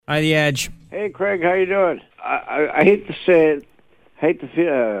Hi, The Edge. Hey, Craig, how you doing? I hate to say it, hate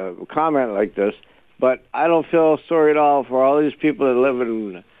to comment like this, but I don't feel sorry at all for all these people that live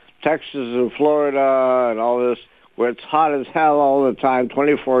in Texas and Florida and all this, where it's hot as hell all the time,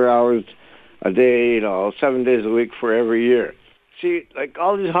 24 hours a day, 7 days a week for every year. See, like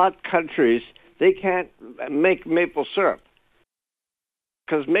all these hot countries, they can't make maple syrup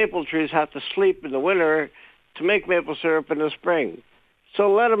because maple trees have to sleep in the winter to make maple syrup in the spring. So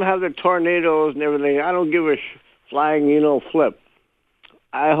let them have their tornadoes and everything. I don't give a flying, flip.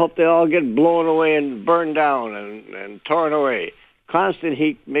 I hope they all get blown away and burned down and torn away. Constant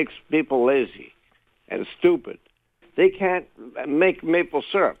heat makes people lazy and stupid. They can't make maple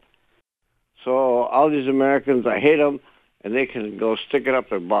syrup. So all these Americans, I hate them, and they can go stick it up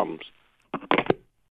their bums.